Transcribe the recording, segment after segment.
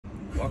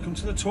Welcome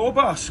to the tour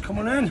bus, come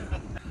on in.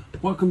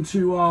 Welcome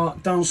to our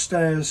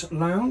downstairs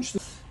lounge.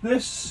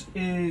 This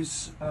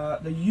is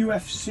the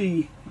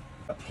UFC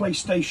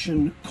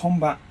PlayStation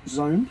Combat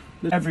Zone.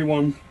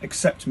 Everyone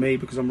except me,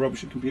 because I'm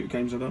rubbish at computer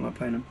games, I don't like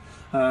playing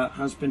them,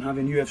 has been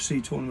having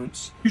UFC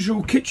tournaments.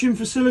 Usual kitchen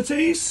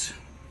facilities,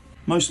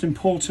 most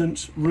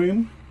important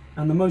room,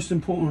 and the most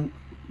important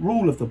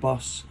rule of the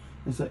bus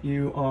is that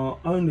you are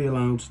only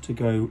allowed to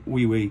go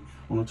wee-wee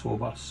on a tour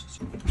bus.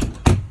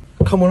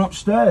 Come on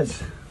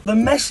upstairs. The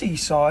messy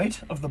side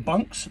of the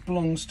bunks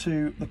belongs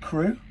to the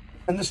crew,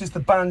 and this is the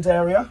band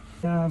area.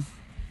 We have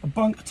a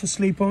bunk to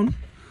sleep on,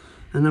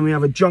 and then we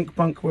have a junk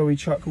bunk where we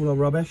chuck all our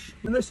rubbish.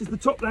 And this is the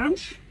top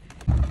lounge.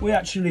 We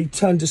actually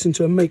turned this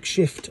into a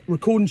makeshift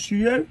recording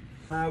studio.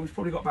 We've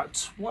probably got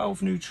about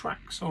 12 new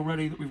tracks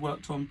already that we've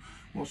worked on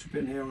whilst we've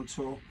been here on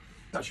tour.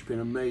 It's actually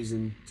been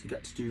amazing to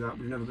get to do that.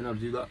 We've never been able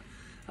to do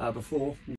that before.